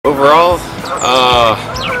Overall,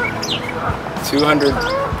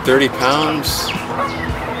 230 pounds.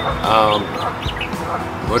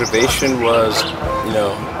 Motivation was,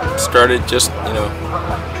 started just,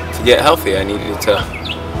 to get healthy. I needed to,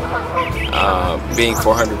 being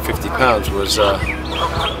 450 pounds was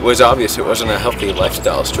obvious. It wasn't a healthy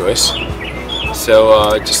lifestyle choice. So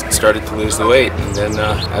I just started to lose the weight. And then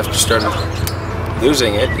after started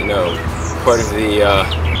losing it, part of the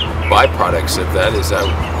byproducts of that is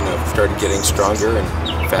I started getting stronger and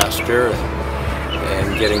faster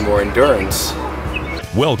and getting more endurance.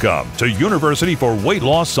 Welcome to University for Weight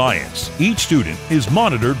Loss Science. Each student is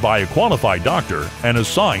monitored by a qualified doctor and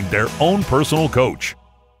assigned their own personal coach.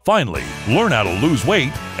 Finally, learn how to lose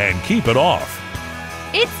weight and keep it off.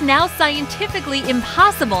 It's now scientifically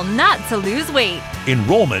impossible not to lose weight.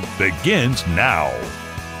 Enrollment begins now.